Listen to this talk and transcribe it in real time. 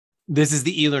This is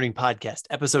the eLearning Podcast,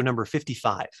 episode number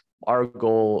 55. Our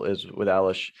goal is with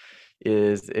Owwlish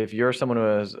is if you're someone who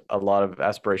has a lot of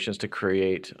aspirations to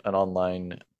create an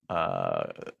online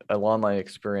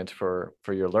experience for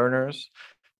your learners,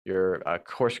 you're a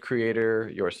course creator,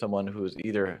 you're someone who's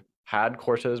either had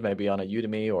courses maybe on a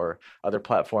Udemy or other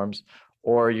platforms,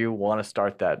 or you want to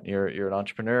start that. You're an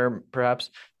entrepreneur, perhaps.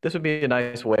 This would be a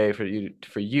nice way for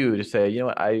you to say, you know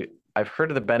what, I've heard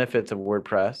of the benefits of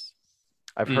WordPress.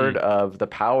 I've heard of the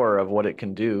power of what it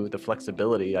can do, the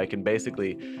flexibility. I can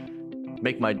basically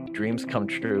make my dreams come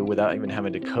true without even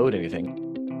having to code anything.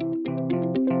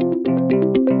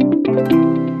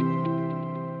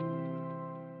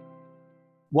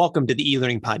 Welcome to the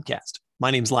eLearning Podcast.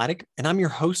 My name's Ladek, and I'm your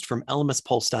host from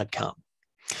lmspulse.com.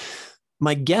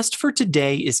 My guest for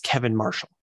today is Kevin Marshall.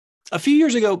 A few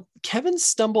years ago, Kevin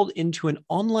stumbled into an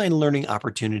online learning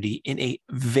opportunity in a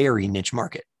very niche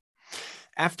market.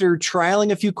 After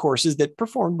trialing a few courses that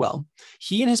performed well,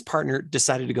 he and his partner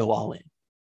decided to go all in.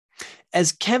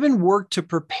 As Kevin worked to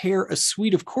prepare a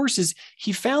suite of courses,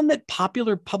 he found that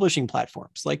popular publishing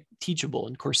platforms like Teachable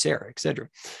and Coursera, etc.,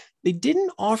 they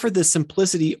didn't offer the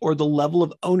simplicity or the level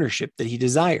of ownership that he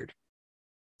desired.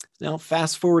 Now,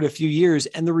 fast forward a few years,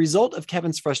 and the result of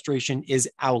Kevin's frustration is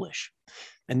Owwlish,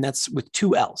 and that's with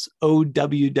two L's, Owwlish.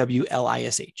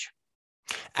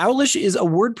 Owwlish is a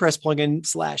WordPress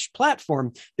plugin /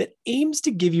 platform that aims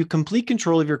to give you complete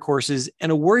control of your courses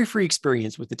and a worry-free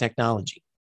experience with the technology.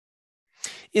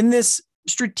 In this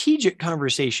strategic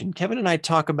conversation, Kevin and I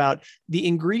talk about the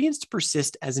ingredients to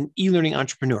persist as an e-learning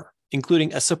entrepreneur,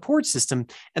 including a support system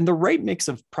and the right mix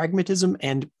of pragmatism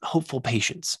and hopeful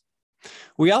patience.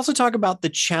 We also talk about the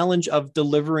challenge of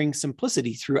delivering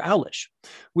simplicity through Owwlish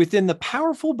within the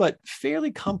powerful but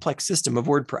fairly complex system of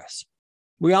WordPress.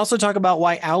 We also talk about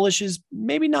why Owwlish is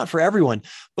maybe not for everyone,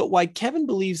 but why Kevin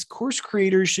believes course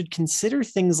creators should consider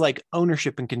things like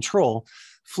ownership and control,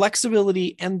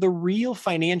 flexibility, and the real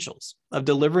financials of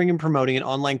delivering and promoting an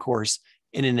online course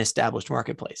in an established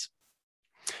marketplace.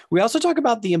 We also talk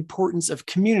about the importance of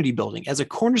community building as a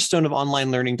cornerstone of online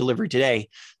learning delivery today,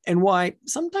 and why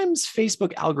sometimes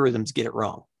Facebook algorithms get it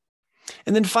wrong.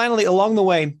 And then finally, along the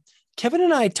way, Kevin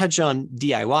and I touch on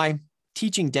DIY,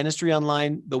 teaching dentistry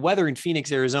online, the weather in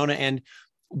Phoenix, Arizona, and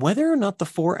whether or not the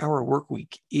 4-hour work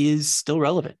week is still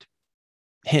relevant.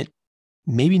 Hint,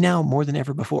 maybe now more than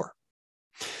ever before.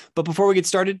 But before we get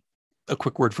started, a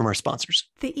quick word from our sponsors.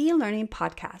 The eLearning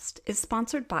Podcast is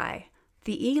sponsored by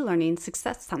the eLearning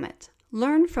Success Summit.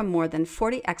 Learn from more than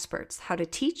 40 experts how to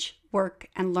teach, work,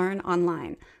 and learn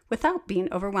online without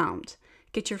being overwhelmed.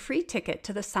 Get your free ticket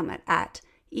to the summit at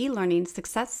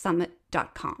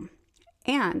elearningsuccesssummit.com.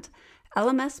 And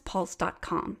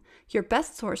lmspulse.com, your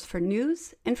best source for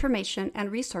news, information, and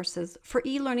resources for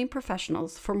e-learning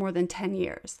professionals for more than 10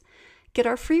 years. Get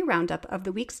our free roundup of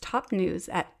the week's top news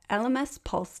at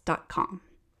lmspulse.com.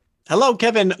 Hello,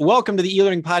 Kevin. Welcome to the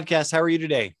eLearning Podcast. How are you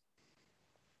today?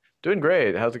 Doing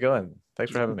great. How's it going?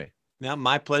 Thanks for having me. Yeah,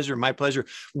 my pleasure. My pleasure.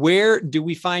 Where do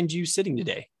we find you sitting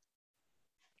today?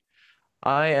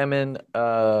 I am in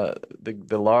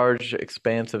the large,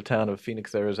 expansive town of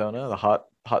Phoenix, Arizona, the hot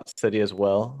city as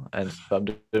well, and so I'm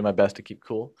doing my best to keep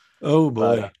cool. Oh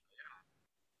boy,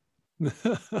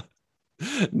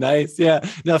 nice. Yeah.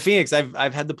 Now, Phoenix,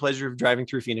 I've had the pleasure of driving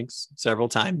through Phoenix several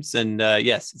times, and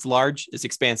yes, it's large, it's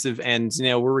expansive, and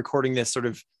we're recording this sort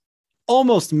of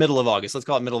almost middle of August. Let's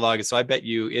call it middle of August. So I bet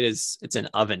you it's an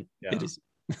oven. Yeah. It is.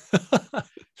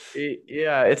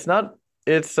 Yeah, it's not.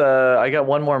 It's I got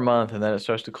one more month and then it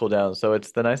starts to cool down. So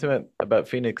it's the nice thing about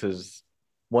Phoenix is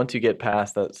once you get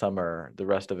past that summer, the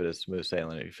rest of it is smooth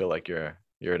sailing. You feel like you're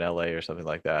in LA or something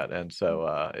like that. And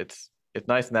so it's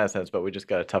nice in that sense, but we just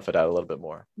got to tough it out a little bit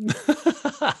more.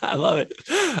 I love it.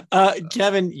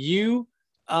 Kevin, you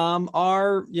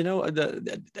are,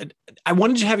 I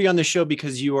wanted to have you on the show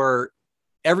because you are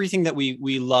everything that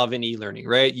we love in e-learning,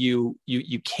 right? You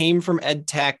came from ed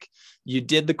tech. You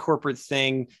did the corporate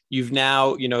thing. You're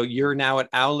now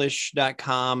at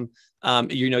owwlish.com.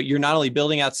 You're not only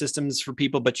building out systems for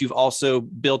people, but you've also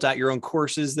built out your own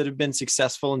courses that have been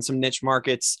successful in some niche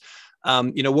markets.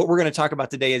 What we're going to talk about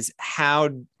today is how,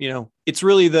 it's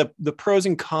really the pros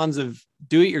and cons of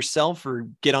do it yourself or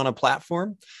get on a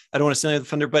platform. I don't want to steal the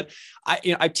thunder, but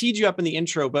I teed you up in the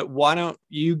intro, but why don't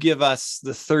you give us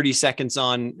the 30 seconds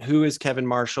on who is Kevin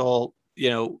Marshall,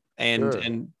 and Sure.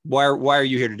 and why are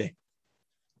you here today?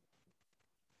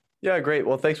 Yeah, great.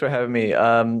 Well, thanks for having me.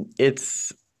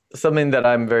 something that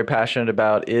I'm very passionate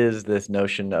about is this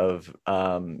notion of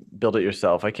build it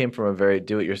yourself. I came from a very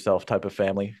do it yourself type of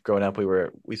family. Growing up,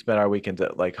 we spent our weekends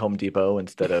at like Home Depot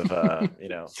instead of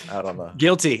out on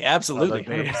Guilty. the Absolutely.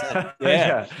 green. 100%.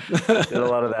 Yeah. Yeah, did a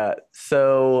lot of that.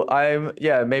 So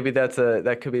maybe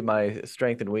that could be my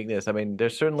strength and weakness. I mean,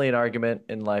 there's certainly an argument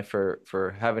in life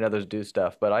for having others do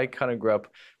stuff, but I kind of grew up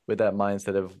with that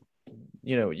mindset of,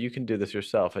 you can do this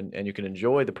yourself, and you can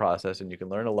enjoy the process and you can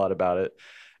learn a lot about it.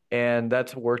 And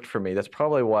that's worked for me. That's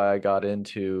probably why I got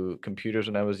into computers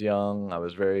when I was young. I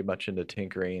was very much into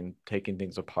tinkering, taking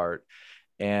things apart.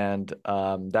 And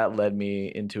that led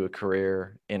me into a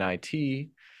career in IT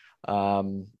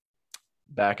um,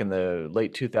 back in the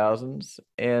late 2000s.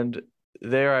 And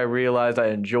there I realized I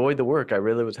enjoyed the work. I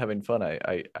really was having fun.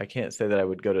 I can't say that I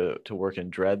would go to work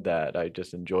and dread that. I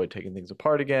just enjoyed taking things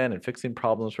apart again and fixing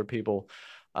problems for people.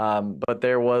 But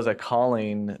there was a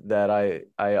calling that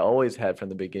I always had from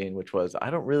the beginning, which was I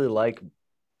don't really like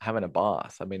having a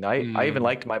boss. I mean, I even Mm.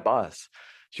 liked my boss.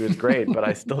 She was great, but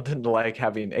I still didn't like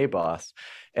having a boss.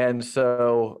 And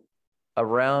so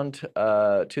around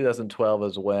 2012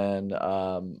 is when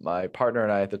my partner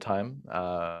and I at the time,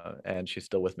 and she's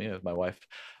still with me as my wife,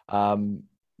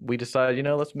 we decided,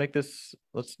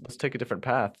 let's take a different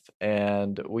path.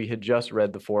 And we had just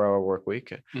read the 4 Hour Work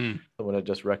Week. Mm. Someone had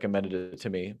just recommended it to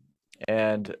me,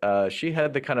 and she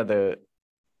had the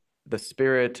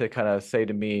spirit to kind of say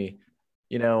to me,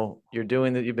 you're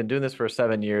doing that. You've been doing this for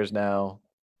 7 years now.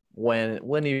 When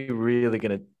are you really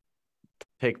going to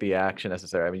take the action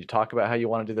necessary? I mean, you talk about how you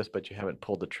want to do this, but you haven't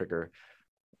pulled the trigger.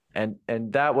 And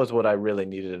that was what I really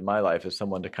needed in my life, is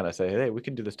someone to kind of say, hey, we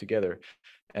can do this together.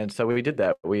 And so we did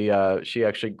that. She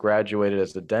actually graduated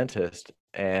as a dentist,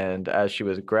 and as she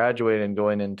was graduating and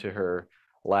going into her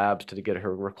labs to get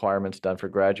her requirements done for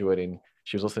graduating,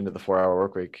 she was listening to the 4 Hour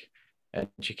Work Week, and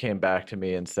she came back to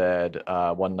me and said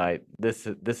one night, this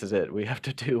is it. We have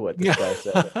to do what this guy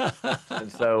said. And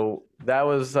so that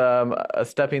was a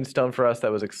stepping stone for us.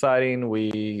 That was exciting.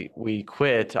 We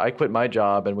quit. I quit my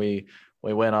job, and we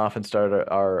went off and started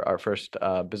our first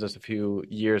business a few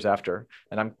years after.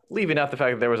 And I'm leaving out the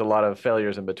fact that there was a lot of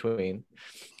failures in between.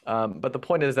 But the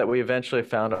point is that we eventually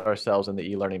found ourselves in the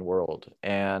e-learning world,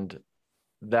 and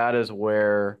that is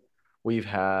where we've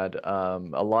had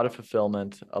a lot of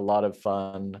fulfillment, a lot of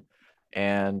fun,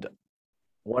 and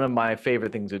one of my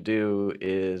favorite things to do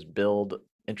is build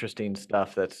interesting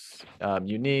stuff that's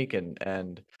unique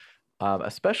and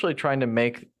especially trying to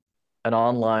make an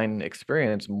online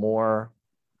experience more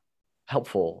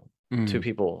helpful to Mm.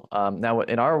 people. Now,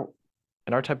 in our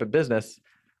type of business,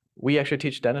 we actually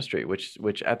teach dentistry,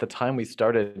 which at the time we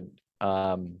started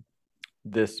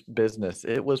this business,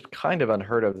 it was kind of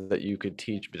unheard of that you could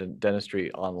teach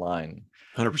dentistry online.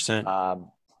 100%.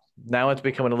 Now it's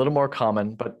becoming a little more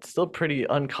common, but still pretty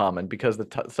uncommon, because the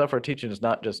stuff we're teaching is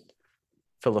not just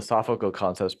philosophical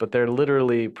concepts, but they're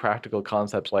literally practical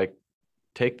concepts like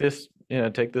take this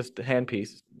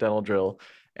handpiece, dental drill,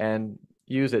 and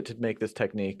use it to make this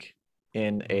technique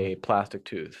in a plastic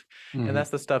tooth. And Mm-hmm. that's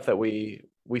the stuff that we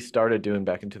started doing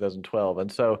back in 2012.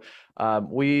 And so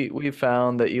we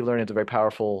found that e-learning is a very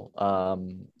powerful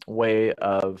way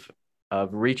of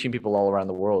reaching people all around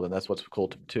the world. And that's what's cool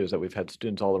too, is that we've had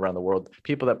students all around the world,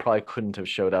 people that probably couldn't have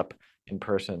showed up in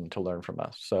person to learn from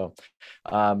us. So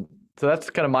that's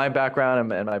kind of my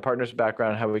background and my partner's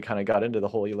background, how we kind of got into the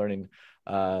whole e-learning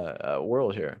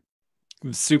world here.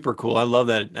 Super cool. I love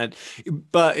that.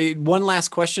 But one last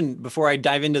question before I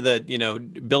dive into the,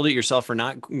 build it yourself or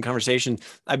not conversation.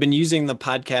 I've been using the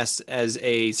podcast as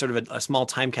a sort of a small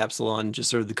time capsule on just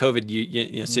sort of the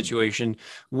COVID situation.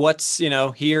 What's,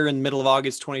 here in the middle of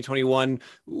August 2021,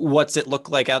 what's it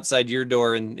look like outside your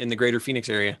door in the greater Phoenix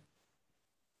area?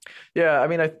 Yeah, I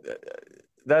mean,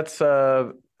 that's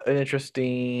an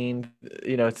interesting,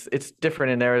 it's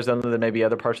different in Arizona than maybe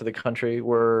other parts of the country,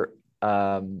 where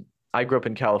I grew up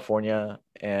in California,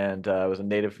 and I was a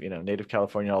native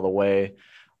Californian all the way.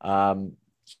 Um,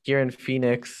 Here in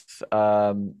Phoenix,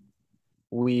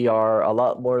 we are a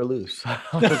lot more loose.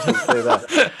 I'll just say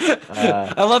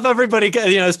that. I love everybody,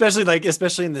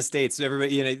 especially in the States,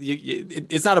 everybody,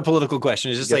 it's not a political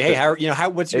question. It's just like, hey,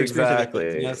 what's your experience of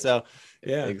it? Exactly. So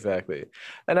yeah. Exactly.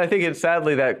 And I think it's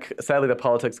sadly that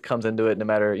politics comes into it, no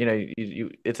matter,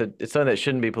 it's something that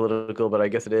shouldn't be political, but I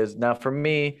guess it is. Now, for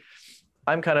me,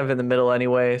 I'm kind of in the middle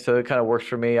anyway, so it kind of works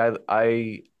for me. I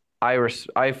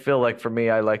feel like, for me,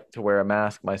 I like to wear a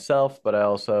mask myself, but I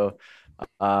also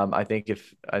I think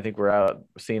we're out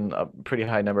seeing a pretty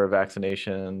high number of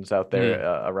vaccinations out there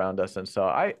around us, and so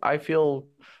I feel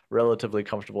relatively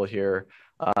comfortable here.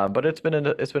 But it's been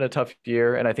a tough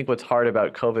year, and I think what's hard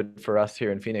about COVID for us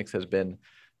here in Phoenix has been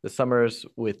the summers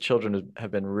with children have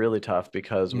been really tough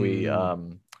because we're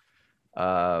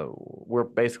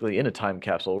basically in a time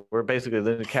capsule. We're basically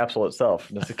in a capsule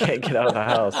itself, and just can't get out of the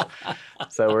house.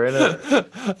 So I we're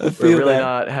feel really that.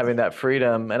 not having that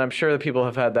freedom. And I'm sure that people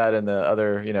have had that in the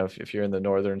other, if you're in the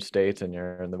northern states and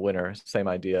you're in the winter, same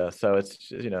idea. So it's,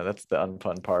 that's the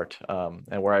unfun part.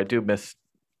 And where I do miss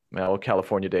my old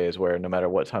California days where no matter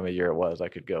what time of year it was, I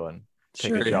could go and take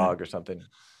Sure, a yeah. jog or something.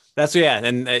 That's yeah,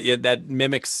 and yeah, that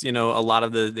mimics a lot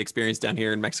of the experience down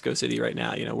here in Mexico City right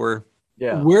now.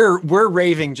 Yeah. We're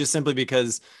raving just simply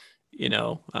because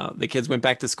the kids went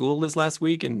back to school this last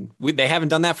week, and they haven't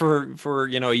done that for a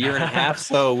year and a half.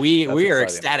 So we That's are exciting.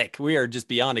 ecstatic. We are just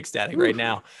beyond ecstatic Woo. right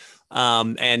now.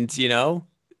 And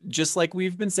just like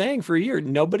we've been saying for a year,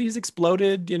 nobody's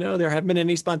exploded. There haven't been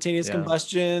any spontaneous Yeah.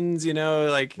 combustions.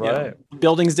 Right.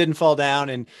 Buildings didn't fall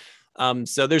down, and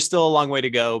so there's still a long way to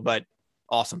go. But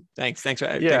awesome, thanks for Yeah.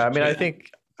 I mean, sharing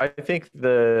I that. think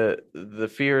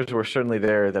the fears were certainly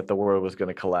there that the world was going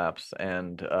to collapse,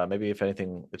 and maybe if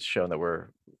anything, it's shown that we're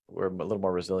a little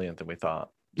more resilient than we thought.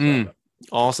 So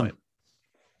Awesome.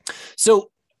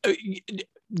 So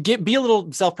be a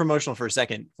little self-promotional for a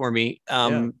second for me.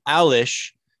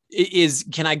 Owwlish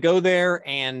can I go there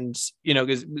and,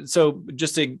 so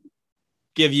just to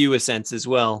give you a sense as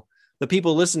well, the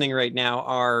people listening right now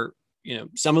are,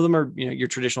 some of them are, your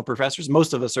traditional professors.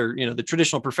 Most of us are, the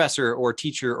traditional professor or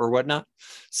teacher or whatnot.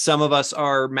 Some of us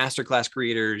are masterclass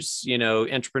creators,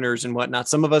 entrepreneurs and whatnot.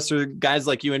 Some of us are guys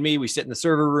like you and me. We sit in the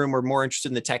server room. We're more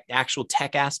interested in the actual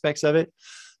tech aspects of it.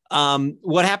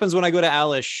 What happens when I go to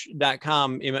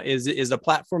owwlish.com is a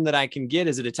platform that I can get?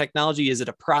 Is it a technology? Is it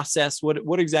a process?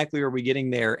 What exactly are we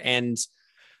getting there? And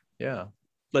yeah,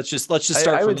 let's just start.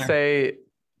 I would say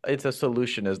it's a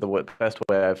solution is the best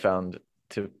way I've found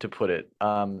to put it.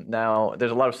 Now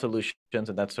there's a lot of solutions,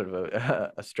 and that's sort of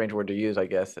a strange word to use, I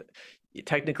guess.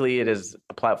 Technically, it is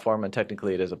a platform, and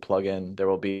technically, it is a plugin. There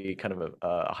will be kind of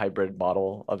a hybrid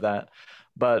model of that,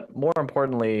 but more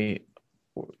importantly,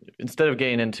 instead of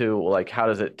getting into like how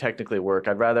does it technically work,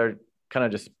 I'd rather kind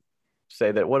of just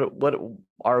say that what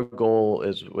our goal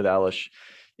is with Owwlish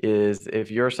is if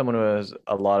you're someone who has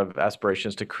a lot of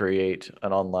aspirations to create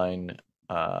an online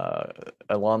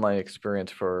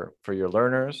experience for your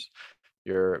learners,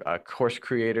 you're a course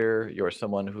creator, you're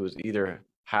someone who's either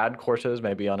had courses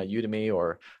maybe on a Udemy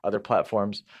or other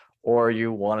platforms, or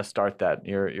you want to start that,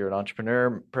 you're an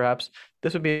entrepreneur perhaps,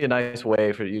 this would be a nice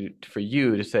way for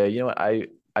you to say,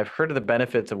 I've heard of the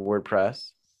benefits of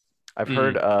WordPress. I've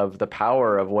heard of the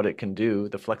power of what it can do,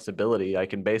 the flexibility. I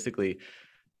can basically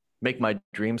make my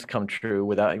dreams come true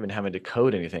without even having to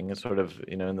code anything. It's sort of,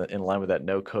 in line with that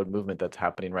no code movement that's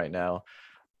happening right now.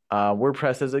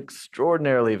 WordPress is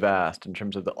extraordinarily vast in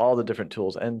terms of all the different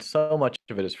tools, and so much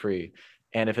of it is free.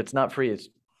 And if it's not free, it's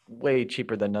way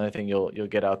cheaper than anything you'll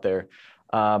get out there.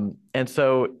 And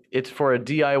so it's for a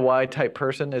DIY type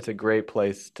person. It's a great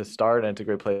place to start, and it's a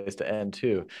great place to end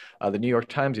too. The New York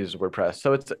Times uses WordPress,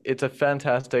 so it's a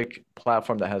fantastic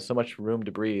platform that has so much room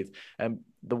to breathe. And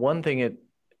the one thing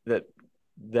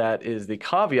that is the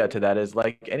caveat to that is,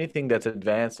 like anything that's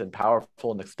advanced and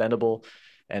powerful and extendable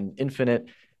and infinite,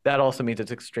 that also means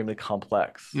it's extremely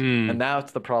complex. And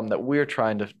that's the problem that we're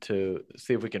trying to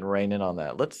see if we can rein in on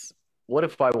that. What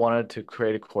if I wanted to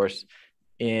create a course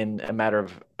in a matter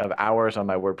of hours on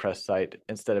my WordPress site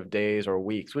instead of days or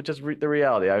weeks, which is the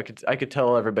reality. I could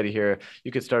tell everybody here,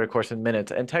 you could start a course in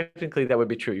minutes, and technically that would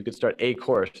be true. You could start a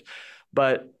course,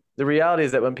 but the reality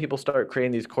is that when people start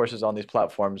creating these courses on these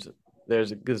platforms,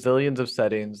 there's gazillions of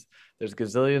settings, there's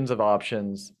gazillions of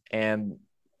options, and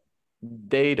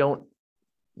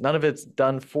none of it's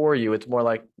done for you. It's more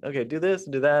like, okay, do this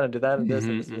and do that and do that and this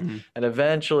and this. And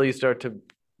eventually you start to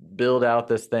build out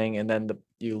this thing, and then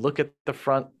you look at the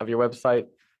front of your website,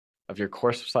 of your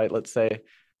course site, let's say,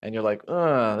 and you're like,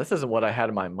 this isn't what I had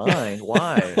in my mind.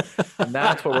 Why? And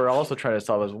that's what we're also trying to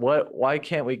solve is why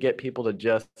can't we get people to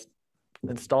just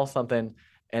install something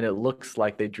and it looks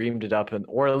like they dreamed it up,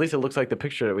 or at least it looks like the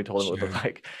picture that we told them it would look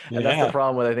like. And that's the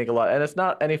problem with, I think, a lot. And it's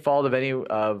not any fault of any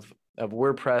of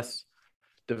WordPress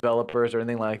developers or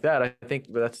anything like that. I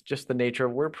think that's just the nature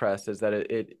of WordPress, is that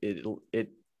it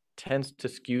tends to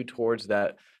skew towards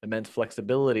that immense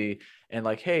flexibility and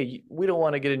like, hey, we don't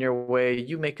want to get in your way.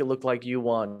 You make it look like you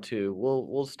want to.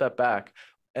 We'll step back.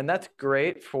 And that's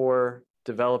great for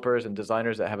developers and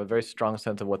designers that have a very strong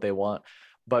sense of what they want.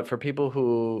 But for people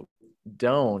who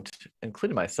don't,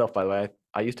 including myself, by the way,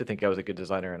 I used to think I was a good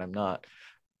designer and I'm not,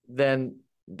 then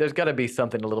there's got to be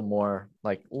something a little more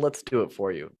like, let's do it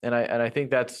for you. And I think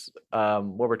that's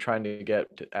what we're trying to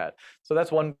get at. So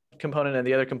that's one component. And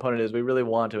the other component is we really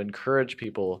want to encourage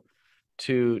people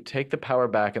to take the power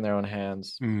back in their own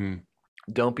hands.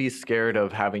 Don't be scared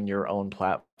of having your own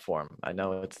platform. I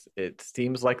know it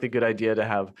seems like the good idea to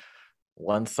have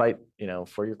one site,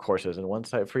 for your courses, and one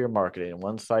site for your marketing, and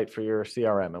one site for your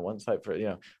CRM, and one site for,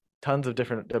 tons of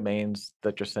different domains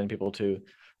that you're sending people to.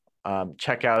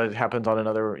 Check out, it happens on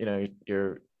another,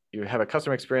 you have a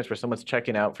customer experience where someone's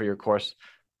checking out for your course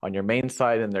on your main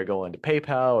site, and they're going to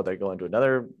PayPal, or they're going to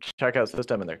another checkout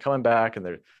system, and they're coming back and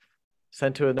they're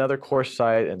sent to another course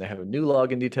site, and they have new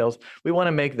login details. We want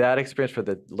to make that experience for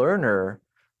the learner,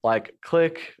 like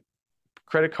click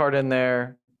credit card in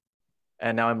there,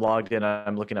 and now I'm logged in,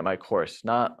 I'm looking at my course.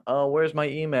 Not, oh, where's my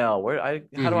email?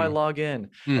 How do I log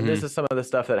in? And this is some of the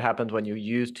stuff that happens when you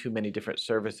use too many different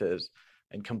services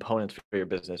and components for your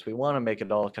business. We want to make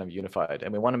it all kind of unified,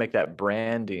 and we want to make that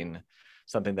branding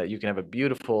something that you can have a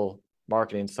beautiful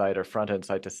marketing site or front end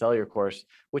site to sell your course,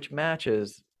 which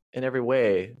matches in every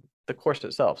way the course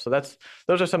itself. So those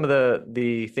are some of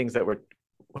the things that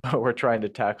we're trying to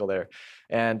tackle there.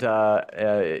 And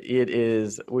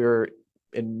we're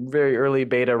in very early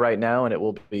beta right now, and it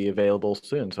will be available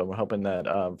soon. So we're hoping that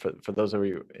for those of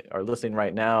you who are listening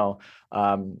right now,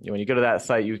 when you go to that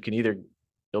site, you'll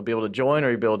be able to join, or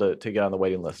you'll be able to get on the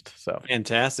waiting list. So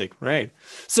fantastic, right?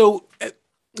 So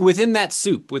within that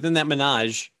soup, within that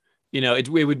menage, it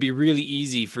would be really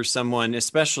easy for someone,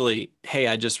 especially, hey,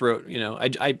 I just wrote,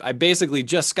 I basically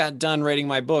just got done writing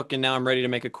my book, and now I'm ready to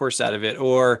make a course out of it.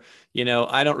 Or,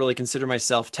 I don't really consider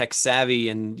myself tech savvy,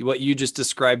 and what you just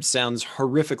described sounds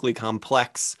horrifically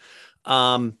complex.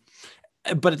 But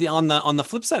on the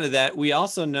flip side of that, we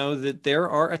also know that there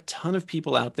are a ton of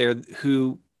people out there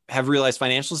who have realized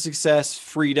financial success,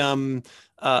 freedom,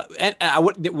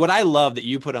 what I love that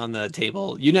you put on the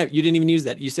table. You didn't even use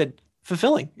that. You said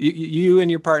fulfilling. You and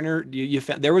your partner, you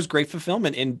found there was great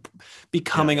fulfillment in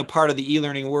becoming a part of the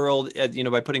e-learning world,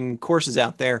 by putting courses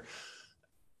out there.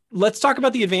 Let's talk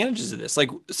about the advantages of this.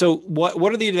 So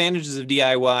what are the advantages of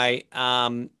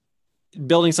DIY,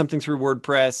 building something through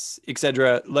WordPress,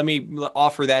 etc.? Let me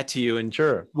offer that to you. And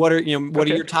sure. What are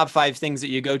your top 5 things that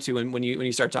you go to when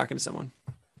you start talking to someone?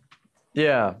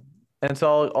 Yeah. And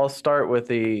so I'll start with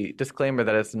the disclaimer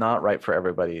that it's not right for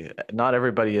everybody. Not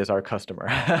everybody is our customer.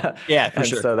 Yeah, for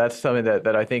sure. So that's something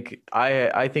that I think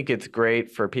it's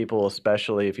great for people,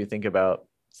 especially if you think about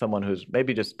someone who's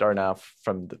maybe just starting out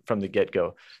from the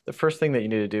get-go. The first thing that you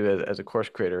need to do as a course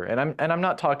creator, and I'm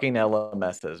not talking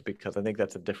LMSs, because I think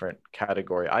that's a different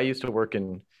category. I used to work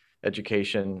in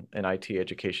education and IT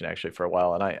education actually for a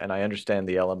while, and I understand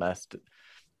the LMS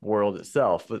world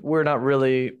itself, but we're not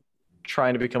really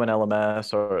trying to become an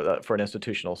LMS or for an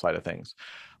institutional side of things.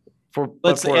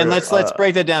 Let's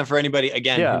break that down for anybody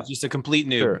again who's just a complete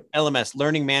noob. Sure. LMS,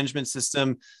 learning management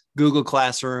system, Google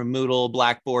Classroom, Moodle,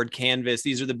 Blackboard, Canvas.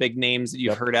 These are the big names that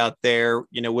you've heard out there.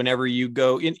 Whenever you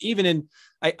go in,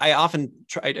 I often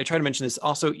try to mention this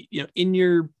also.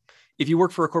 If you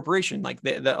work for a corporation, like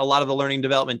a lot of the learning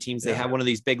development teams, they have one of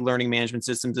these big learning management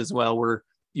systems as well, where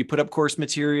you put up course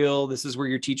material. This is where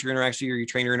your teacher interacts with you, or your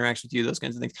trainer interacts with you. Those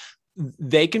kinds of things.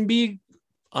 They can be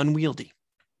unwieldy.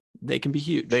 They can be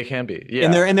huge. They can be,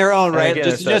 in their own right.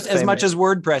 Again, just as much as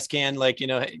WordPress can,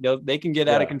 they can get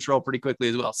out of control pretty quickly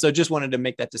as well. So just wanted to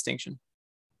make that distinction.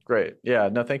 Great. Yeah.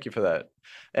 No, thank you for that.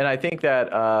 And I think that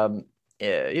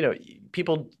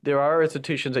there are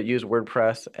institutions that use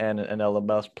WordPress and an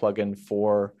LMS plugin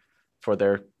for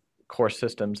their course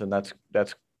systems, and that's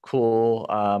cool.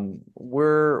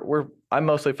 I'm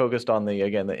mostly focused on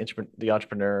the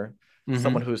entrepreneur.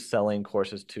 Someone who's selling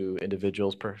courses to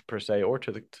individuals per se, or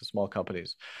to small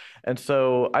companies. And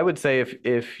so I would say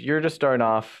if you're just starting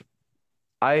off,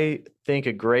 I think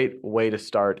a great way to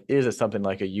start is something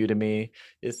like a Udemy,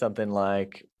 is something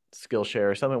like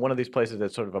Skillshare, one of these places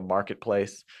that's sort of a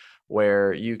marketplace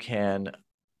where you can,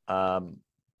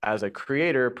 as a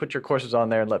creator, put your courses on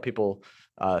there and let people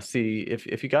see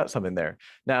if you got something there.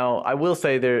 Now, I will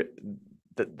say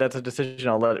that's a decision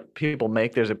I'll let people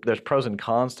make. There's pros and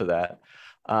cons to that.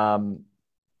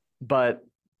 But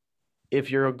if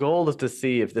your goal is to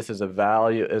see if this is a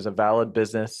valid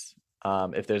business,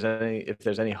 if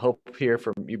there's any hope here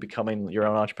for you becoming your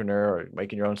own entrepreneur or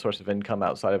making your own source of income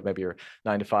outside of maybe your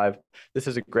 9-to-5,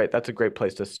 that's a great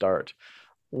place to start.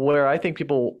 Where I think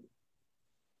people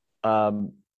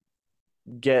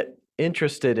get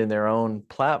interested in their own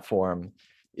platform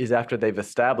is after they've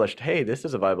established, hey, this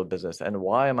is a viable business, and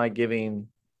why am I giving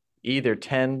either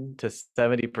 10 to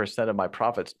 70% of my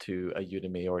profits to a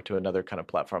Udemy or to another kind of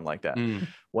platform like that.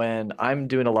 When I'm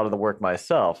doing a lot of the work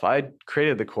myself, I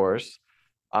created the course.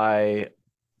 I'm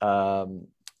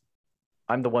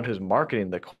the one who's marketing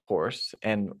the course,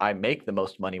 and I make the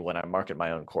most money when I market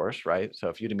my own course, right? So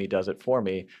if Udemy does it for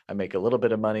me, I make a little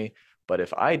bit of money, but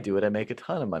if I do it, I make a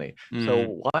ton of money.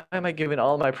 So why am I giving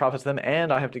all my profits to them,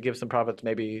 and I have to give some profits,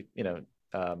 maybe,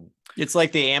 it's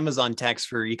like the Amazon tax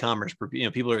for e-commerce.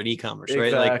 People are in e-commerce, right?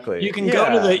 exactly. Like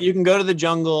you can go to the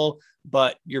jungle,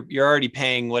 but you're already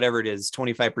paying whatever it is,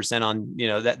 25% on,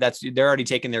 that's they're already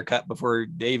taking their cut before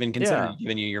they even consider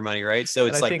giving you your money, right? So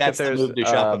it's like that's the move to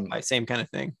Shopify, same kind of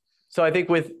thing. So I think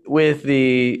with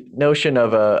the notion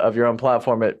of your own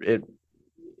platform, it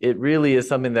really is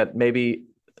something that maybe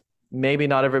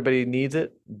not everybody needs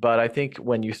it, but I think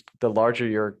the larger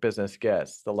your business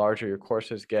gets, the larger your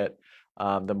courses get,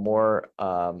 the more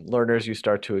learners you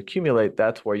start to accumulate,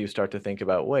 that's where you start to think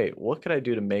about, wait, what could I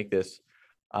do to make this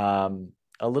a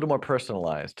little more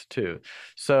personalized too?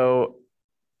 So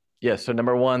yes, so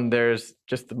number one, there's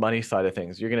just the money side of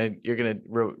things. You're gonna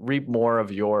reap more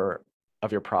of your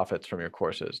profits from your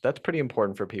courses. That's pretty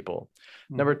important for people.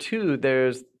 Number two,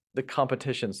 there's the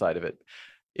competition side of it.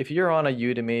 If you're on a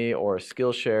Udemy or a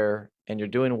Skillshare and you're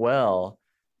doing well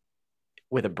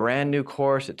with a brand new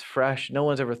course, it's fresh, no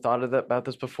one's ever thought about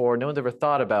this before, no one's ever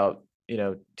thought about,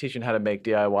 teaching how to make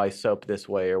DIY soap this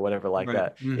way or whatever like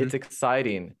that. It's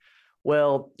exciting.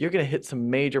 Well, you're going to hit some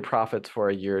major profits for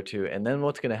a year or two, and then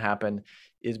what's going to happen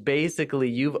is basically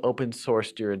you've open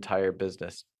sourced your entire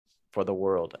business for the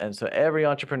world. And so every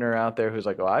entrepreneur out there who's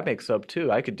like, oh, I make soap too,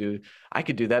 I could do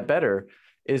that better,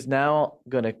 is now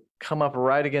going to come up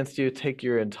right against you, take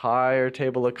your entire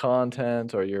table of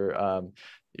contents or your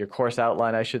course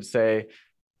outline, I should say,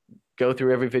 go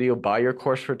through every video, buy your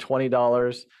course for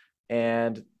 $20,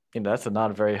 and that's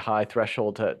not a very high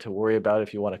threshold to worry about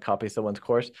if you want to copy someone's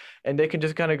course, and they can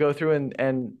just kind of go through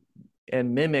and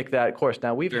mimic that course.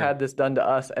 Now we've had this done to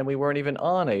us, and we weren't even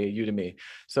on a Udemy,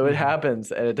 so it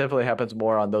happens, and it definitely happens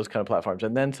more on those kind of platforms.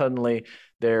 And then suddenly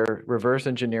they're reverse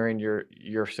engineering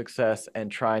your success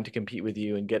and trying to compete with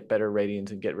you and get better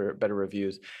ratings and get better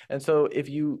reviews. And so if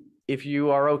you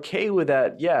are okay with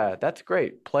that, yeah, that's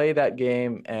great. Play that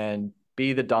game and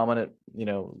be the dominant,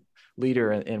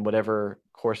 leader in whatever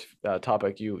course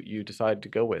topic you decide to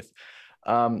go with.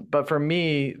 But for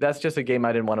me, that's just a game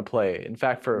I didn't want to play. In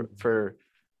fact, for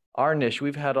our niche,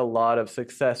 we've had a lot of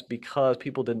success because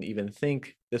people didn't even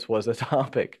think this was a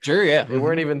topic. Sure, yeah. They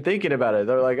weren't even thinking about it.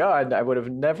 They're like, oh, I would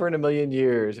have never in a million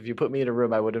years, if you put me in a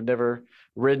room, I would have never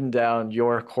written down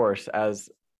your course as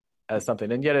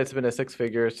something. And yet it's been a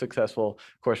six-figure successful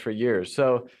course for years.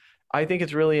 So I think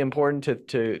it's really important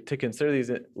to consider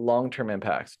these long-term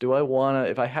impacts. Do I want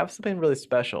to, if I have something really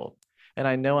special and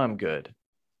I know I'm good,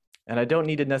 and I don't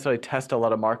need to necessarily test a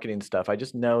lot of marketing stuff, I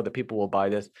just know that people will buy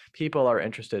this, people are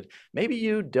interested, maybe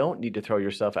you don't need to throw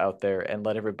yourself out there and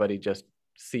let everybody just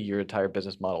see your entire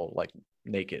business model like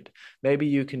naked. Maybe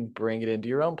you can bring it into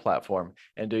your own platform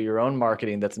and do your own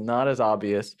marketing that's not as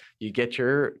obvious. You get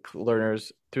your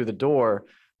learners through the door,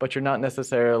 but you're not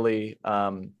necessarily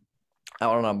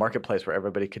out on a marketplace where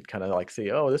everybody could kind of like see,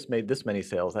 oh, this made this many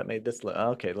sales, that made this,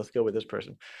 okay, let's go with this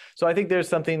person. So I think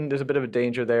there's a bit of a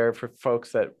danger there for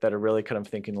folks that are really kind of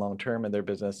thinking long-term in their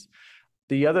business.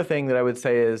 The other thing that I would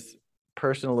say is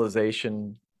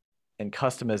personalization and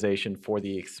customization for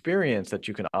the experience that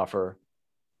you can offer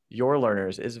your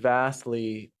learners is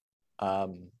vastly, I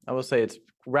will say it's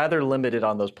rather limited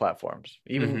on those platforms.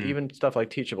 Even stuff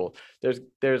like Teachable,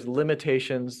 there's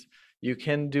limitations. You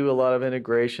can do a lot of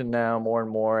integration now more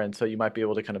and more, and so you might be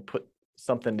able to kind of put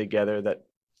something together that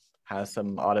has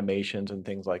some automations and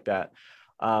things like that.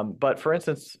 But for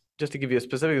instance, just to give you a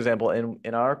specific example,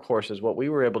 in our courses, what we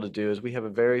were able to do is we have a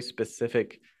very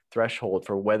specific threshold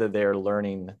for whether they're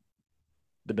learning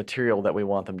the material that we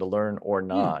want them to learn or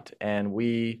not. And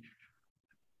we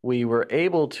were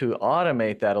able to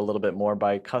automate that a little bit more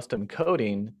by custom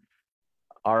coding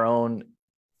our own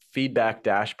feedback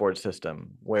dashboard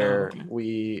system, where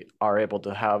we are able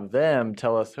to have them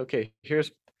tell us, okay,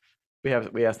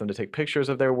 we ask them to take pictures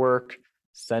of their work,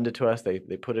 send it to us, they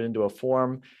put it into a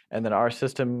form, and then our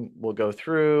system will go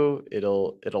through,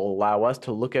 it'll allow us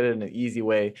to look at it in an easy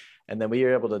way, and then we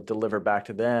are able to deliver back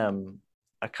to them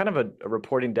a kind of a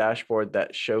reporting dashboard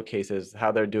that showcases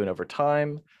how they're doing over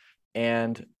time.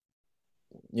 And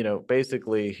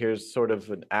basically here's sort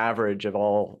of an average of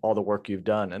all the work you've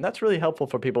done. And that's really helpful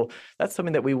for people. That's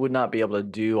something that we would not be able to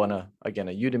do on a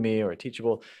Udemy or a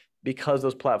Teachable, because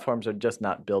those platforms are just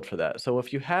not built for that. So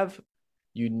if you have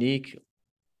a unique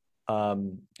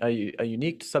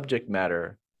subject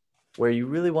matter where you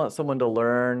really want someone to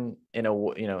learn in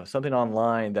a, something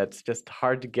online that's just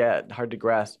hard to get, hard to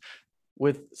grasp.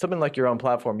 With something like your own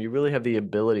platform, you really have the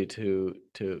ability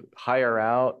to hire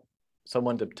out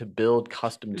someone to build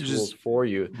custom tools for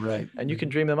you, right? And you can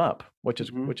dream them up, which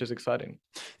is exciting.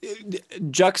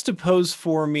 Juxtapose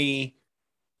for me,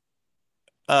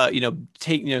 sort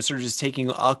of just taking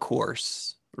a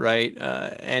course, right,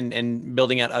 and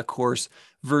building out a course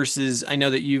versus, I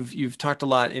know that you've talked a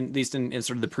lot, at least in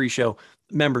sort of the pre-show,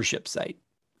 membership site.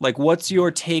 Like, what's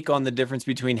your take on the difference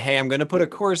between, hey, I'm going to put a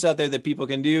course out there that people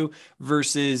can do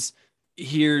versus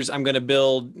I'm going to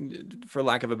build, for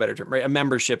lack of a better term, right, a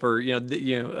membership or,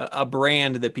 a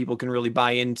brand that people can really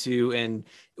buy into, and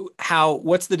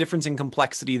what's the difference in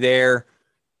complexity there?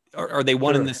 Are they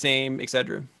one and the same, et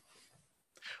cetera?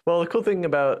 Well, the cool thing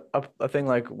about a thing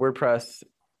like WordPress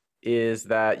is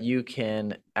that you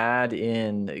can add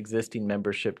in existing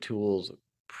membership tools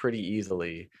pretty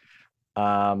easily.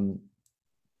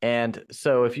 And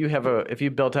so if you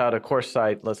built out a course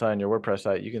site, let's say on your WordPress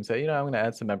site, you can say, I'm going to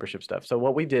add some membership stuff. So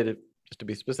what we did, just to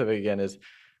be specific again, is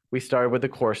we started with the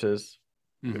courses.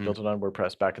 We built it on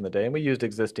WordPress back in the day, and we used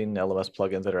existing LMS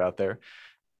plugins that are out there,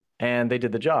 and they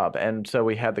did the job. And so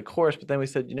we had the course, but then we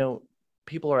said,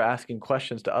 people are asking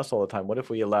questions to us all the time. What if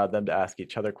we allowed them to ask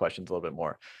each other questions a little bit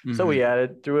more? So we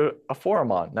added through a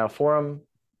forum on. Now, forum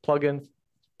plugin,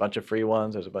 bunch of free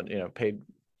ones. There's a bunch,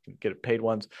 paid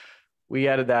ones. We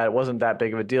added that. It wasn't that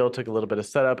big of a deal. It took a little bit of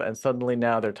setup, and suddenly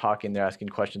now they're asking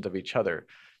questions of each other.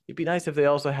 It'd be nice if they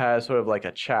also had sort of like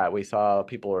a chat. We saw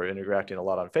people are interacting a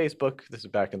lot on Facebook. This is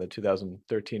back in the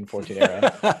 2013, 14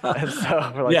 era. And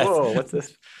so we're like, yes. Whoa, what's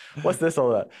this? What's this all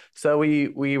about? So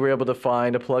we were able to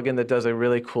find a plugin that does a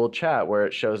really cool chat where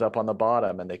it shows up on the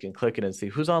bottom and they can click it and see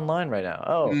who's online right now.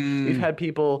 Oh, we've had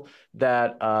people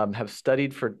that have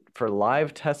studied for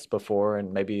live tests before,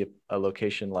 and maybe a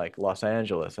location like Los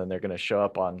Angeles, and they're going to show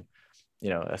up on,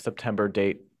 a September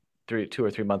date 2 or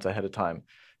 3 months ahead of time.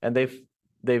 And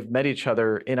they've met each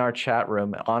other in our chat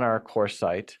room on our course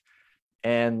site,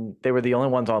 and they were the only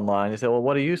ones online. They said, well,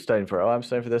 what are you studying for? Oh, I'm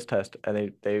studying for this test.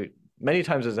 And they many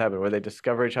times this has happened where they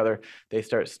discover each other, they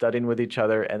start studying with each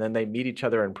other, and then they meet each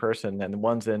other in person. And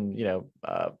one's in,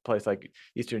 a place like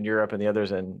Eastern Europe and the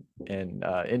other's in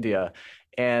India.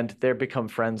 And they become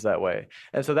friends that way.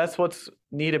 And so that's what's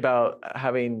neat about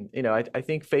having, I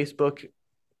think Facebook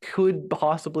could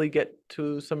possibly get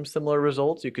to some similar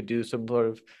results. You could do some sort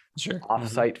of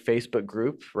offsite Facebook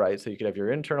group, right? So you could have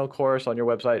your internal course on your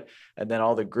website, and then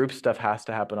all the group stuff has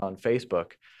to happen on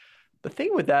Facebook. The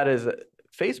thing with that is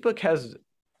Facebook has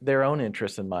their own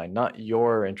interests in mind, not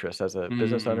your interests as a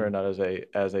business owner, and not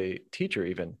as a teacher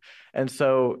even. And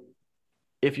so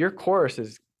if your course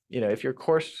is, if your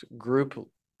course group,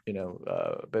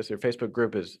 basically your Facebook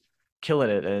group is killing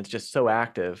it and it's just so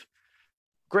active,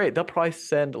 great. They'll probably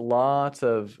send lots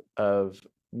of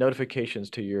notifications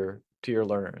to your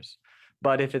learners.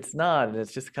 But if it's not, and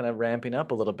it's just kind of ramping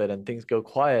up a little bit and things go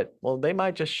quiet, well, they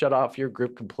might just shut off your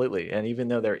group completely. And even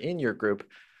though they're in your group,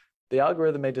 the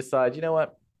algorithm may decide, you know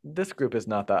what, this group is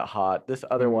not that hot. This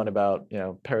other one about,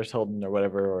 Paris Hilton or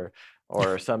whatever,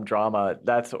 or some drama,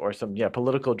 or some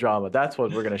political drama, that's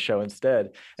what we're going to show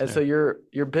instead. And so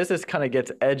your business kind of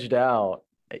gets edged out,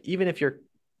 even if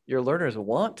your learners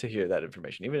want to hear that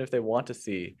information, even if they want to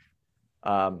see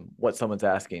what someone's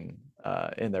asking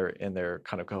in their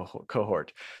kind of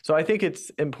cohort. So I think it's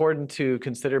important to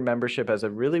consider membership as a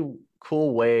really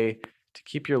cool way to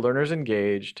keep your learners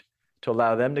engaged, to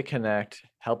allow them to connect,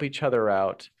 help each other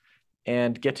out,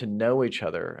 and get to know each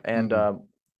other. And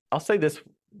I'll say this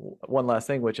one last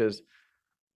thing, which is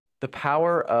the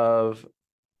power of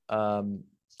our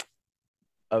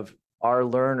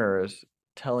learners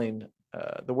telling.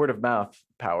 The word of mouth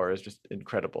power is just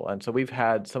incredible. And so we've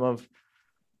had some of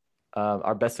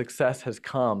our best success has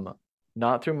come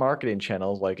not through marketing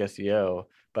channels like SEO,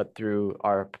 but through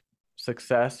our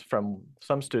success from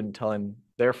some student telling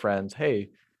their friends, hey,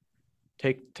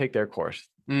 take their course,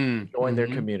 join their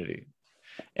community.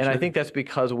 And I think that's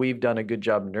because we've done a good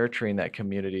job nurturing that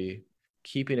community,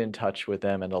 keeping in touch with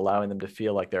them and allowing them to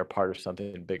feel like they're part of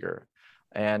something bigger.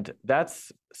 And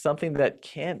that's something that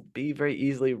can't be very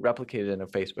easily replicated in a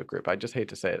Facebook group. I just hate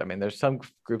to say it. I mean, there's some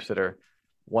groups that are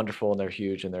wonderful and they're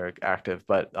huge and they're active,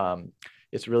 but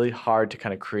it's really hard to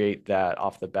kind of create that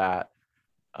off the bat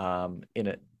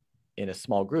in a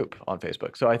small group on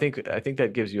Facebook. So I think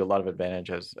that gives you a lot of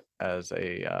advantage as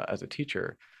a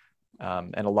teacher,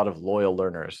 and a lot of loyal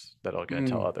learners that are going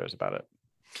to tell others about it.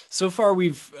 So far,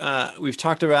 we've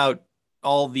talked about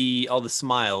all the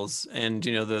smiles and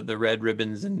the red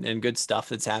ribbons and good stuff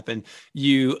that's happened.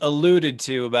 You alluded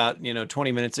to about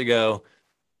 20 minutes ago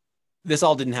this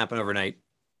all didn't happen overnight.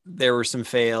 There were some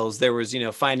fails. There was,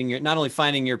 not only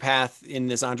finding your path in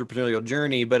this entrepreneurial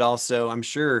journey, but also I'm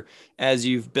sure as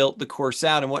you've built the course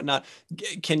out and whatnot,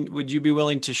 would you be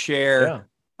willing to share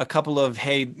a couple of,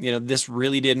 hey, this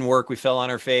really didn't work. We fell on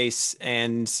our face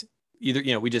and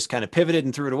either, we just kind of pivoted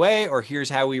and threw it away, or here's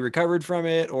how we recovered from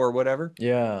it or whatever.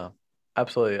 Yeah,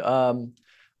 absolutely.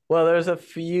 Well, there's a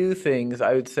few things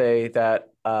I would say that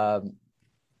I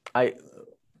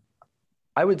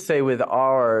would say with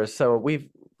ours. So we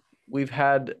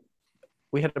had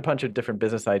a bunch of different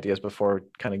business ideas before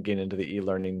kind of getting into the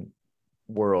e-learning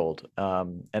world,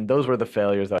 and those were the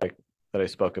failures that I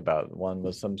spoke about. One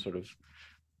was some sort of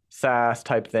SaaS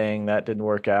type thing that didn't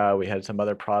work out. We had some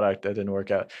other product that didn't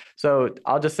work out. So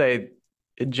I'll just say,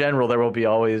 in general, there will be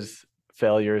always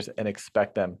failures and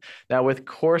expect them. Now, with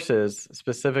courses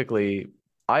specifically,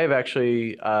 I have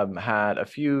actually had a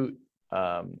few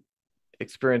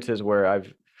experiences where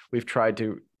we've tried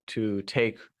to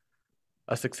take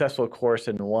a successful course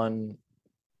in one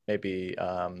maybe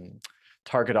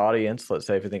target audience. Let's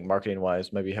say if you think marketing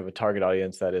wise, maybe you have a target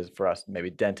audience that is for us, maybe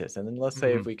dentists. And then let's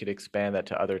say if we could expand that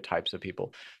to other types of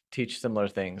people, teach similar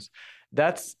things.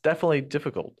 That's definitely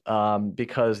difficult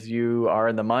because you are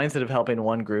in the mindset of helping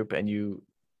one group and you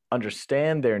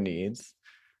understand their needs.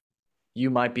 You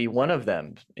might be one of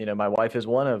them. My wife is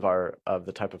one of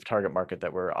the type of target market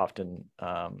that we're often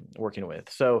working with.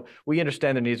 So we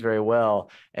understand their needs very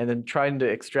well, and then trying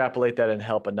to extrapolate that and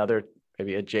help another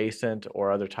maybe adjacent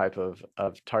or other type of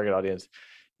target audience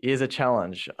is a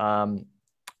challenge.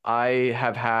 I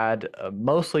have had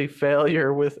mostly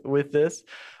failure with this.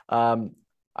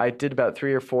 I did about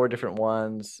 3 or 4 different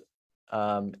ones,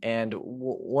 and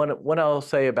what I'll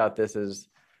say about this is.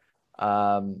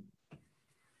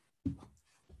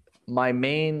 My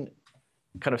main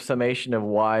kind of summation of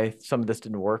why some of this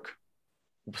didn't work,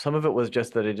 some of it was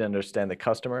just that I didn't understand the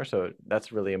customer. So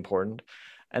that's really important.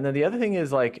 And then the other thing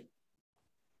is like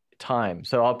time.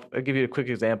 So I'll give you a quick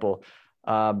example.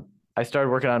 I started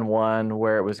working on one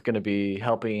where it was going to be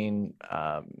helping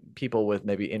people with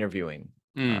maybe interviewing,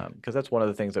 because that's one of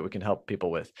the things that we can help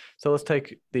people with. So let's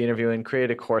take the interviewing, create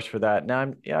a course for that.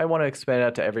 Now I want to expand it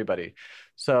out to everybody.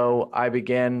 So I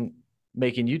began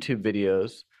making YouTube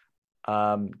videos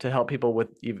to help people with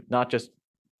not just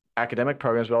academic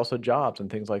programs, but also jobs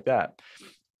and things like that.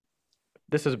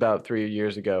 This is about 3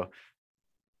 years ago.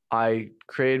 I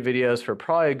created videos for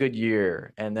probably a good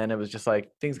year. And then it was just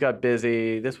like, things got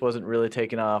busy. This wasn't really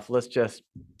taking off. Let's just,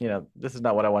 this is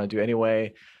not what I want to do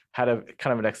anyway. Had a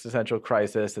kind of an existential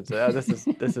crisis. It's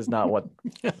this is not what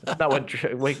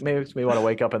makes me want to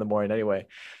wake up in the morning anyway.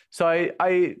 So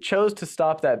I chose to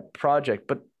stop that project.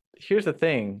 But here's the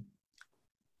thing.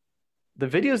 The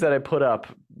videos that I put up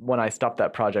when I stopped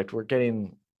that project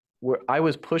I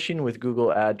was pushing with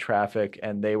Google ad traffic,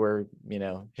 and they were,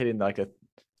 hitting like a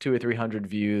 200 or 300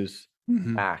 views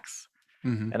max.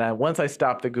 And once I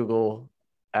stopped the Google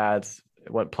ads,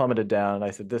 it plummeted down. And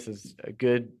I said, this is a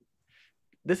good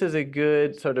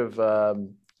sort of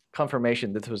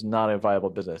confirmation that this was not a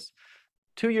viable business.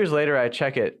 2 years later, I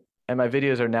check it, and my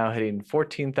videos are now hitting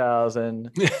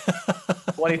 14,000,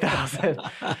 20,000.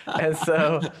 And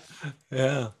so,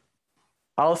 yeah,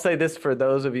 I'll say this for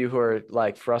those of you who are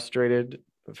like frustrated,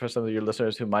 for some of your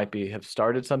listeners who might have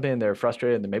started something and they're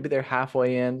frustrated and maybe they're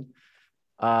halfway in,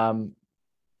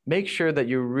 make sure that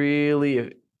you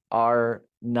really are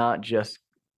not just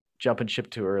jumping ship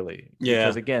too early. Yeah.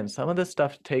 Because again, some of this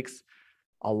stuff takes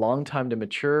a long time to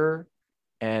mature.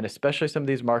 And especially some of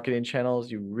these marketing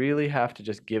channels, you really have to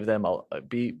just give them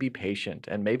be patient,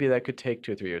 and maybe that could take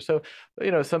 2 or 3 years. So,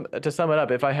 to sum it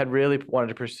up, if I had really wanted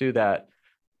to pursue that,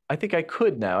 I think I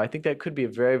could now. I think that could be a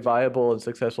very viable and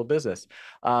successful business.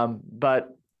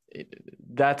 But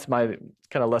that's my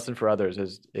kind of lesson for others: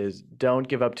 is don't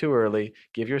give up too early.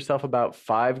 Give yourself about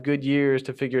 5 good years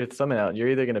to figure something out. You're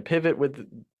either going to pivot with,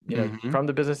 from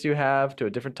the business you have to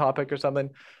a different topic or something,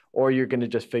 or you're going to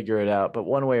just figure it out. But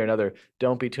one way or another,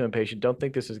 don't be too impatient. Don't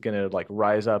think this is going to like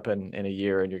rise up in a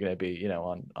year and you're going to be,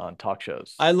 on talk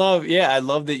shows. I love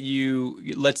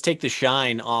that let's take the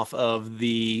shine off of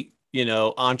the,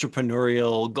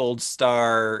 entrepreneurial gold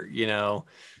star,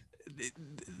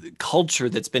 culture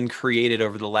that's been created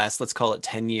over the last, let's call it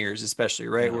 10 years, especially,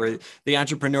 right? Yeah. Where the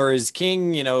entrepreneur is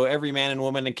king, every man and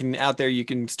woman you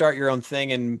can start your own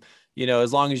thing, and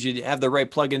as long as you have the right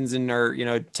plugins and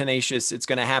are, tenacious, it's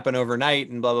going to happen overnight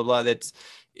and blah, blah, blah.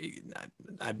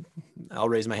 I'll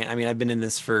raise my hand. I mean, I've been in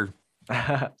this for,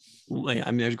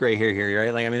 there's gray hair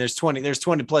here, right? There's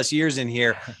 20 plus years in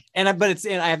here. And I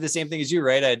have the same thing as you,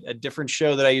 right? A different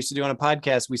show that I used to do on a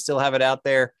podcast. We still have it out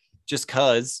there just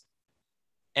 'cause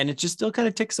and it just still kind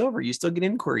of ticks over. You still get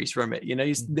inquiries from it.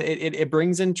 It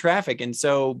brings in traffic. And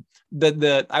so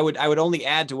I would only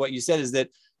add to what you said is that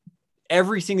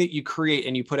everything that you create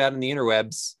and you put out in the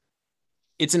interwebs,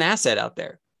 it's an asset out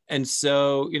there. And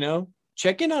so,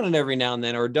 check in on it every now and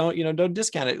then, or don't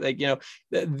discount it. Like,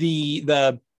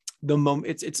 the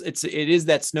moment it is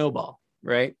that snowball,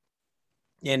 right?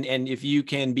 And if you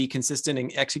can be consistent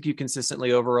and execute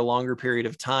consistently over a longer period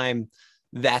of time,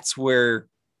 that's where,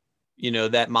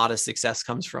 that modest success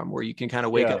comes from, where you can kind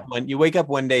of wake up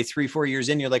one day, 3-4 years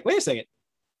in, you're like, wait a second,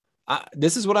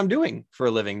 this is what I'm doing for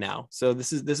a living now. So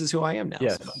this is who I am now.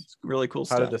 Yes. So it's really cool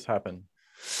stuff. How did this happen?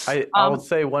 I will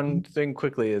say one thing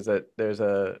quickly is that there's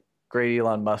a great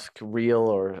Elon Musk reel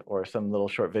or some little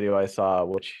short video I saw,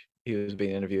 which he was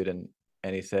being interviewed, and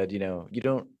he said,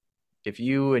 if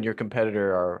you and your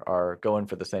competitor are going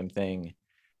for the same thing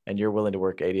and you're willing to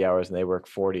work 80 hours and they work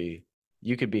 40,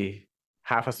 you could be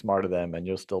half as smart as them and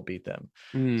you'll still beat them.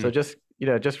 So just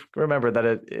remember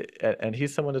that and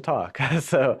he's someone to talk.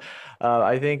 So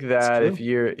I think that if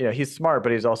you're, he's smart,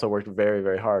 but he's also worked very,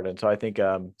 very hard. And so I think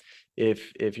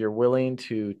if you're willing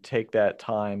to take that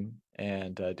time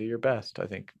and do your best, I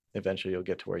think eventually you'll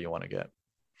get to where you want to get.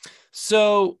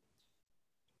 So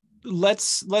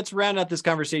let's round out this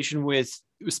conversation with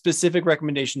specific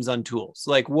recommendations on tools.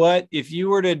 Like, what if you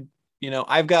were to,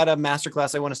 I've got a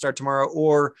masterclass I want to start tomorrow,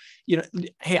 or,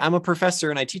 hey, I'm a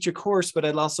professor and I teach a course, but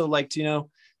I'd also like to,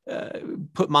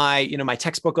 put my, my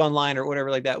textbook online or whatever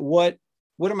like that. What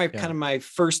are my kind of my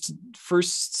first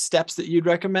steps that you'd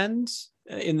recommend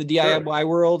in the DIY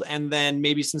world, and then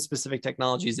maybe some specific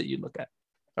technologies that you'd look at?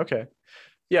 Okay.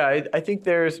 Yeah, I think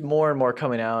there's more and more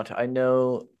coming out. I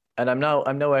know, and I'm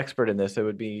no expert in this. It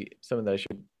would be something that I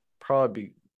should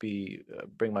probably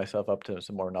bring myself up to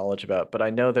some more knowledge about. But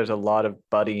I know there's a lot of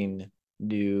budding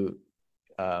new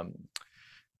kind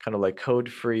of like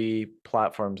code-free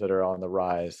platforms that are on the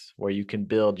rise, where you can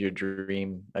build your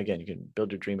dream. Again, you can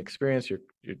build your dream experience, your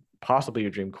possibly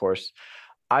your dream course.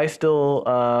 I still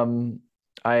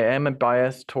I am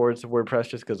biased towards WordPress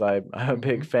just because I'm a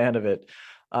big fan of it.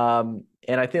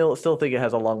 And I still think it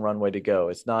has a long runway to go.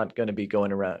 It's not going to be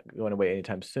going away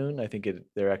anytime soon. I think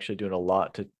they're actually doing a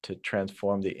lot to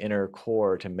transform the inner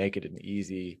core to make it an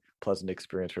easy, pleasant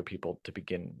experience for people to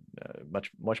begin,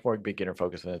 much more beginner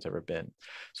focused than it's ever been.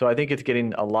 So I think it's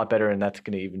getting a lot better, and that's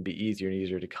going to even be easier and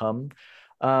easier to come.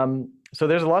 So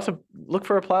there's lots of look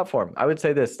for a platform. I would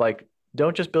say this, like,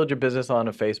 don't just build your business on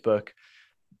a Facebook.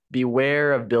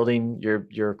 Beware of building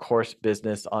your course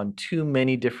business on too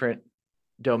many different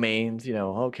domains.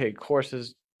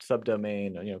 Courses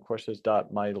subdomain,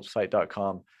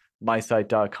 courses.mysite.com,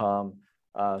 mysite.com,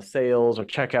 sales or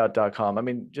checkout.com. I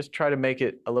mean, just try to make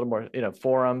it a little more,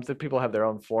 forums. That people have their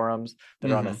own forums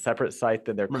that are on a separate site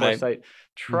than their course site.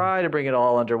 Try to bring it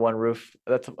all under one roof.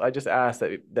 I just ask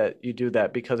that you do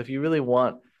that, because if you really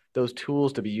want those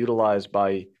tools to be utilized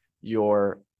by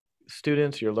your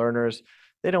students, your learners,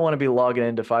 they don't want to be logging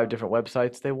into 5 different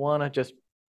websites. They want to just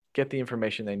get the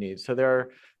information they need. So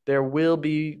there will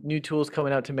be new tools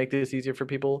coming out to make this easier for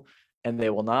people, and they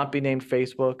will not be named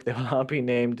Facebook. They will not be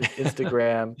named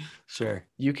Instagram. Sure.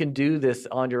 You can do this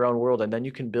on your own world, and then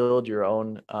you can build your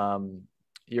own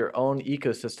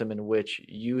ecosystem in which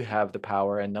you have the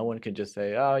power, and no one can just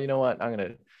say, oh, you know what, I'm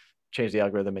going to change the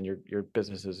algorithm and your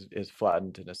business is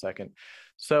flattened in a second.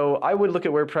 So I would look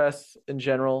at WordPress in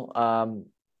general.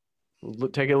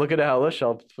 Take a look at Owwlish.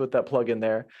 I'll put that plug in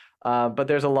there. But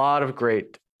there's a lot of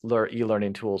great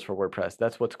e-learning tools for WordPress.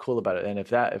 That's what's cool about it. And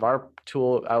if our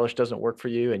tool Owwlish doesn't work for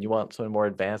you and you want something more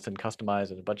advanced and customized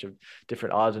and a bunch of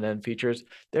different odds and end features,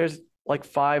 there's like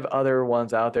 5 other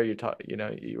ones out there. You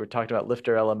were talking about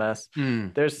Lifter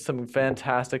LMS. There's some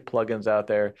fantastic plugins out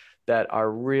there that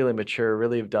are really mature,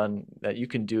 really have done that you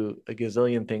can do a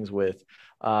gazillion things with.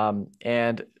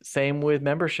 And same with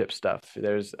membership stuff.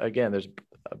 There's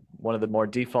one of the more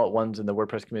default ones in the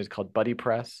WordPress community is called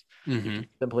BuddyPress. You can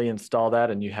simply install that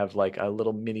and you have like a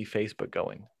little mini Facebook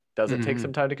going. Does it take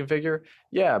some time to configure?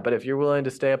 Yeah, but if you're willing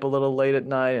to stay up a little late at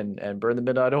night and burn the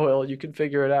midnight oil, you can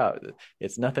figure it out.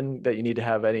 It's nothing that you need to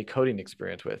have any coding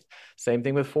experience with. Same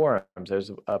thing with forums. There's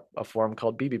a forum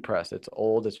called BBPress. It's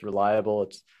old, it's reliable,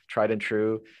 it's tried and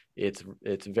true. It's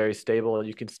very stable.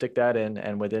 You can stick that in,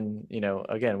 and within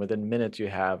minutes you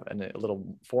have a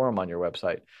little forum on your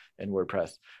website in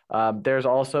WordPress. There's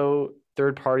also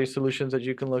third-party solutions that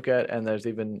you can look at, and there's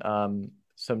even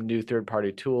some new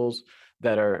third-party tools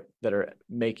that are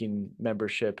making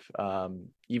membership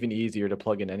even easier to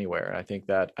plug in anywhere. And I think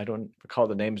that, I don't recall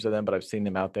the names of them, but I've seen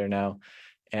them out there now.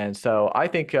 And so I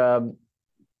think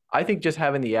just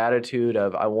having the attitude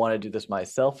of I want to do this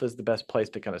myself is the best place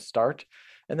to kind of start.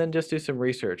 and then just do some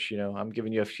research. I'm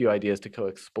giving you a few ideas to go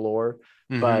explore,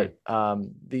 Mhm. but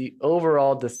the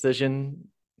overall decision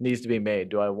needs to be made.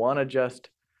 Do I want to just,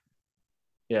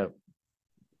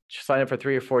 sign up for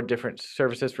 3 or 4 different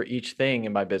services for each thing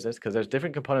in my business? Because there's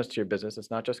different components to your business. It's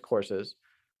not just courses.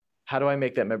 How do I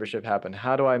make that membership happen?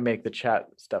 How do I make the chat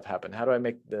stuff happen? How do I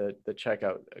make the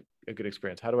checkout a good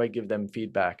experience? How do I give them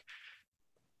feedback?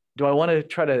 Do I want to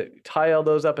try to tie all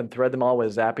those up and thread them all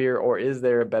with Zapier, or is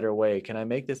there a better way? Can I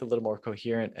make this a little more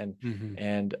coherent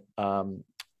and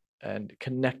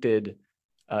connected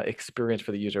experience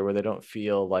for the user, where they don't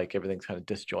feel like everything's kind of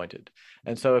disjointed?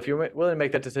 And so if you're willing to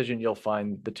make that decision, you'll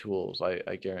find the tools.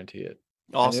 I guarantee it.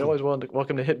 Awesome. And you're always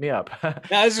welcome to hit me up.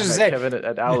 I was just saying, Kevin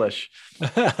at Owwlish.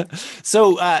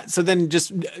 So then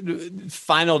just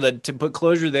final to put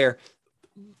closure there.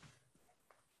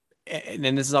 And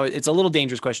then this is always, it's a little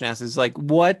dangerous question to ask, is like,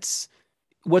 what's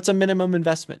a minimum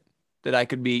investment that I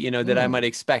could be, that I might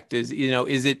expect? Is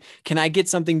it, can I get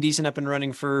something decent up and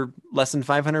running for less than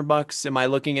 $500? Am I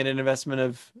looking at an investment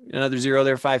of another zero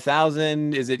there,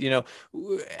 5,000? Is it,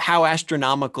 how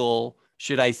astronomical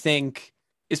should I think?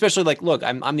 Especially like, look,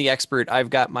 I'm the expert. I've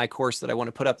got my course that I want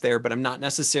to put up there, but I'm not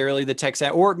necessarily the tech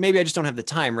staff, or maybe I just don't have the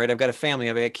time, right? I've got a family,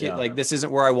 I've got a kid. Yeah. Like, this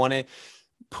isn't where I want to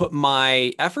put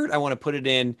my effort. I want to put it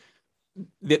in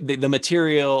the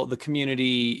material, the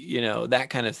community, that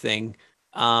kind of thing.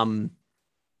 Over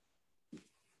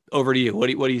to you. What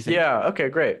do you think? Yeah. Okay,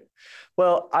 great.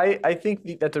 Well, I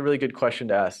think that's a really good question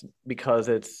to ask, because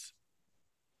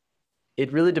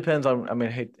it really depends on,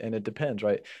 and it depends,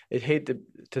 right? I hate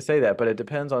to say that, but it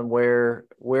depends on where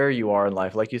you are in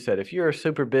life. Like you said, if you're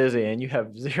super busy and you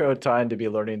have zero time to be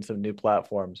learning some new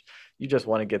platforms, you just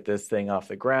want to get this thing off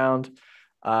the ground.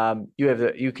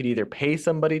 You could either pay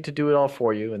somebody to do it all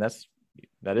for you, and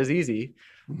that is easy.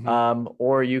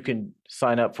 Or you can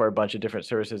sign up for a bunch of different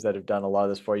services that have done a lot of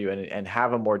this for you, and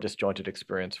have a more disjointed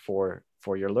experience for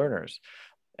your learners.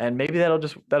 And maybe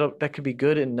that could be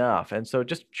good enough. And so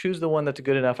just choose the one that's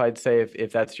good enough, I'd say,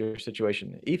 if that's your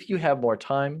situation. If you have more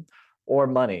time or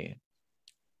money,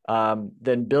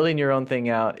 then building your own thing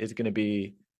out is going to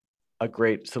be a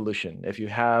great solution. If you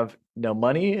have no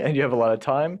money and you have a lot of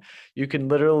time, you can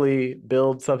literally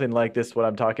build something like this, what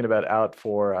I'm talking about, out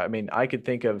for, I could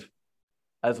think of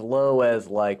as low as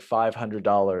like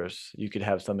 $500, you could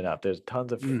have something out. There's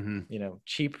tons of,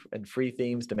 cheap and free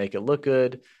themes to make it look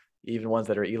good, even ones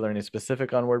that are e-learning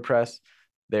specific on WordPress.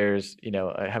 There's,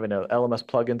 having a LMS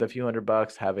plugins, a few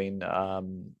 $100, having,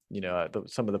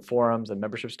 some of the forums and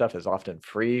membership stuff is often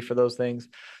free for those things.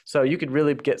 So you could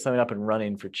really get something up and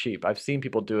running for cheap. I've seen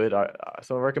people do it.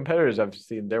 Some of our competitors, I've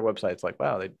seen their websites like,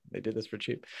 wow, they did this for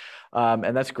cheap.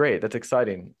 And that's great. That's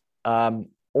exciting.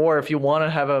 Or if you want to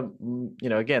have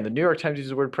again, the New York Times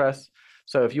uses WordPress.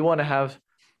 So if you want to have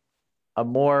a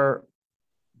more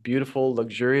beautiful,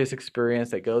 luxurious experience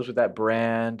that goes with that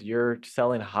brand, you're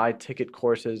selling high ticket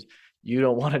courses, you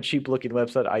don't want a cheap looking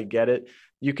website, I get it.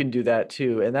 You can do that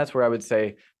too. And that's where I would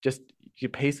say, just you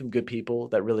pay some good people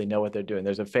that really know what they're doing.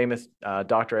 There's a famous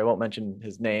doctor, I won't mention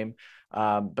his name,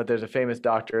 but there's a famous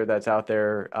doctor that's out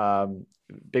there,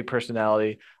 big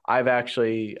personality. I've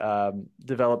actually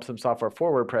developed some software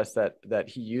for WordPress that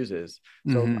he uses.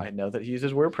 So I know that he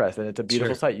uses WordPress, and it's a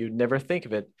beautiful site. You'd never think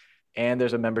of it. And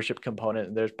there's a membership component,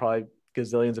 and there's probably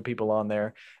gazillions of people on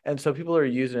there. And so people are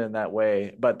using it in that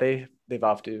way, but they've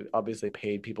obviously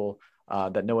paid people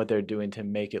that know what they're doing to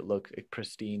make it look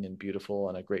pristine and beautiful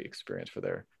and a great experience for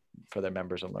their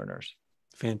members and learners.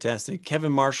 Fantastic.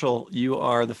 Kevin Marshall, you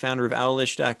are the founder of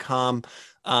Owwlish.com.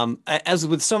 As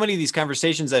with so many of these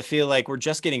conversations, I feel like we're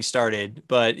just getting started,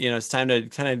 but it's time to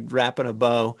kind of wrap in a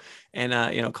bow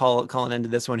and call an end to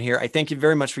this one here. I thank you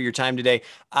very much for your time today.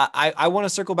 I want to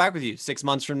circle back with you 6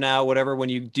 months from now, whatever, when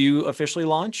you do officially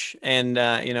launch and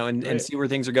see where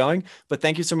things are going. But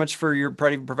thank you so much for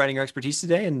providing your expertise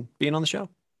today and being on the show.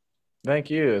 Thank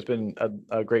you. It's been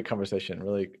a great conversation,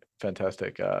 really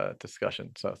fantastic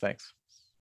discussion. So thanks.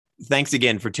 Thanks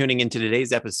again for tuning into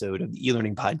today's episode of the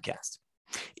eLearning Podcast.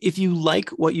 If you like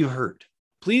what you heard,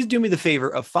 please do me the favor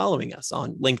of following us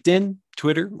on LinkedIn,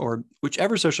 Twitter, or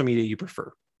whichever social media you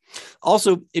prefer.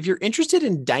 Also, if you're interested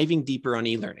in diving deeper on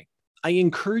e-learning, I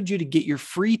encourage you to get your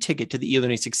free ticket to the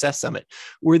eLearning Success Summit,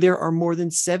 where there are more than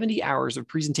 70 hours of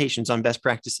presentations on best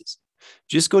practices.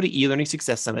 Just go to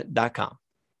eLearningSuccessSummit.com.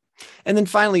 And then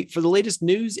finally, for the latest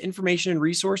news, information, and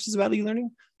resources about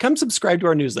e-learning, come subscribe to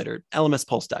our newsletter at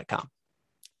lmspulse.com.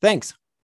 Thanks.